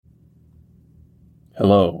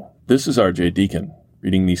Hello, this is R.J. Deacon,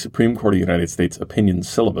 reading the Supreme Court of the United States opinion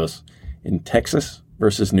syllabus in Texas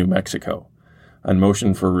versus New Mexico, on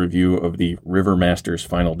motion for review of the River Masters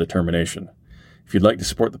final determination. If you'd like to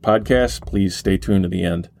support the podcast, please stay tuned to the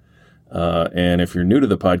end. And if you're new to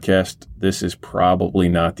the podcast, this is probably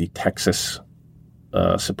not the Texas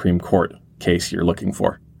Supreme Court case you're looking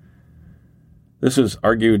for. This was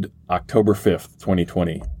argued October 5th,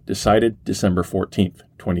 2020, decided December 14th,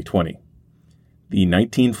 2020. The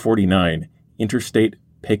 1949 Interstate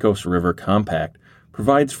Pecos River Compact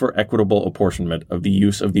provides for equitable apportionment of the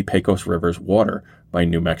use of the Pecos River's water by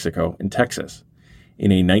New Mexico and Texas.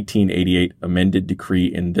 In a 1988 amended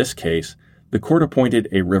decree in this case, the court appointed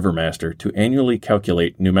a river master to annually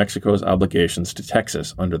calculate New Mexico's obligations to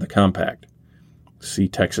Texas under the compact. See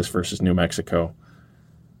Texas versus New Mexico.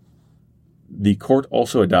 The court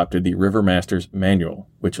also adopted the River Masters Manual,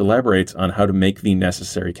 which elaborates on how to make the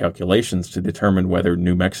necessary calculations to determine whether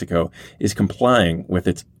New Mexico is complying with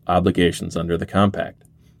its obligations under the compact.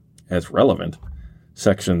 As relevant,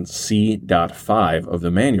 Section C.5 of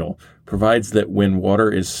the manual provides that when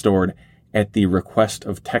water is stored at the request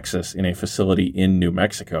of Texas in a facility in New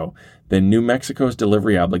Mexico, then New Mexico's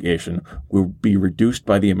delivery obligation will be reduced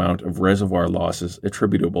by the amount of reservoir losses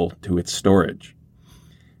attributable to its storage.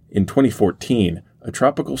 In 2014, a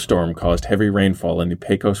tropical storm caused heavy rainfall in the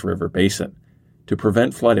Pecos River Basin. To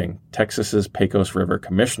prevent flooding, Texas's Pecos River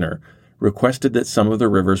Commissioner requested that some of the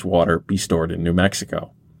river's water be stored in New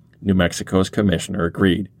Mexico. New Mexico's commissioner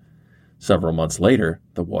agreed. Several months later,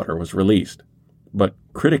 the water was released. But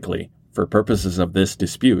critically, for purposes of this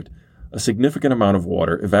dispute, a significant amount of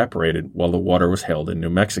water evaporated while the water was held in New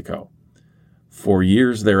Mexico. For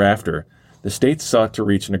years thereafter, the states sought to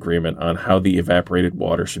reach an agreement on how the evaporated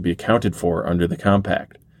water should be accounted for under the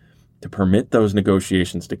compact. To permit those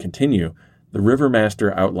negotiations to continue, the River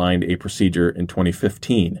Master outlined a procedure in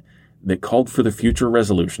 2015 that called for the future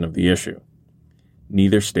resolution of the issue.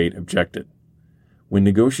 Neither state objected. When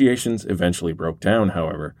negotiations eventually broke down,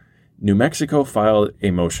 however, New Mexico filed a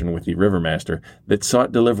motion with the River Master that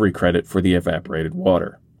sought delivery credit for the evaporated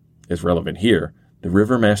water. As relevant here, the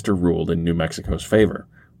River Master ruled in New Mexico's favor,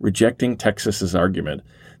 rejecting Texas's argument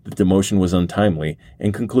that the motion was untimely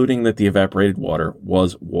and concluding that the evaporated water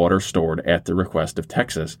was water stored at the request of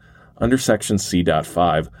Texas under Section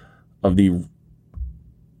C.5 of the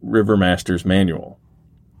River Masters Manual.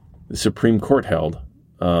 The Supreme Court held,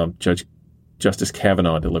 Justice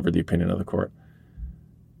Kavanaugh delivered the opinion of the court.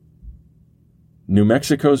 New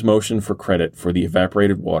Mexico's motion for credit for the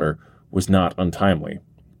evaporated water was not untimely.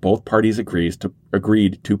 Both parties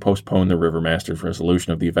agreed to postpone the River Masters'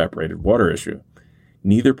 resolution of the evaporated water issue.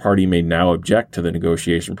 Neither party may now object to the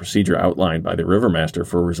negotiation procedure outlined by the River Master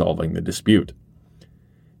for resolving the dispute.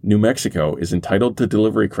 New Mexico is entitled to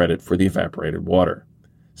delivery credit for the evaporated water.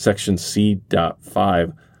 Section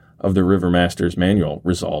C.5 of the River Masters Manual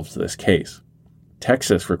resolves this case.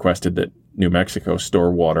 Texas requested that New Mexico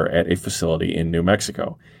store water at a facility in New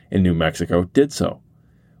Mexico, and New Mexico did so,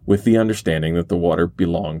 with the understanding that the water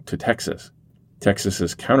belonged to Texas.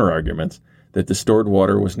 Texas's counterarguments that the stored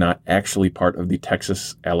water was not actually part of the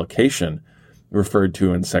Texas allocation referred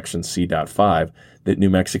to in Section C.5, that New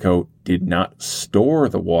Mexico did not store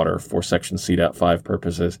the water for Section C.5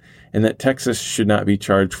 purposes, and that Texas should not be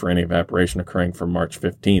charged for any evaporation occurring from March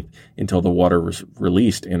 15th until the water was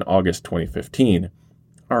released in August 2015,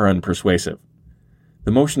 are unpersuasive.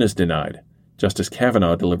 The motion is denied. Justice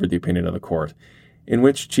Kavanaugh delivered the opinion of the court, in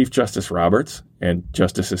which Chief Justice Roberts and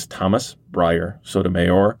Justices Thomas, Breyer,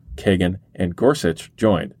 Sotomayor, Kagan, and Gorsuch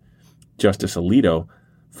joined. Justice Alito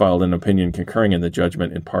filed an opinion concurring in the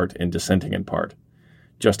judgment in part and dissenting in part.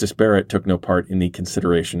 Justice Barrett took no part in the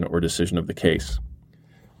consideration or decision of the case.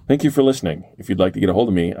 Thank you for listening. If you'd like to get a hold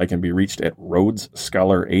of me, I can be reached at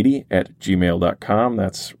rhodesscholar80@gmail.com.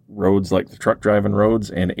 That's Rhodes like the truck driving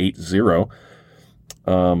Rhodes and 80.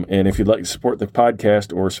 And if you'd like to support the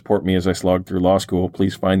podcast or support me as I slog through law school,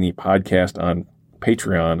 please find the podcast on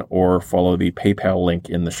Patreon or follow the PayPal link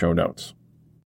in the show notes.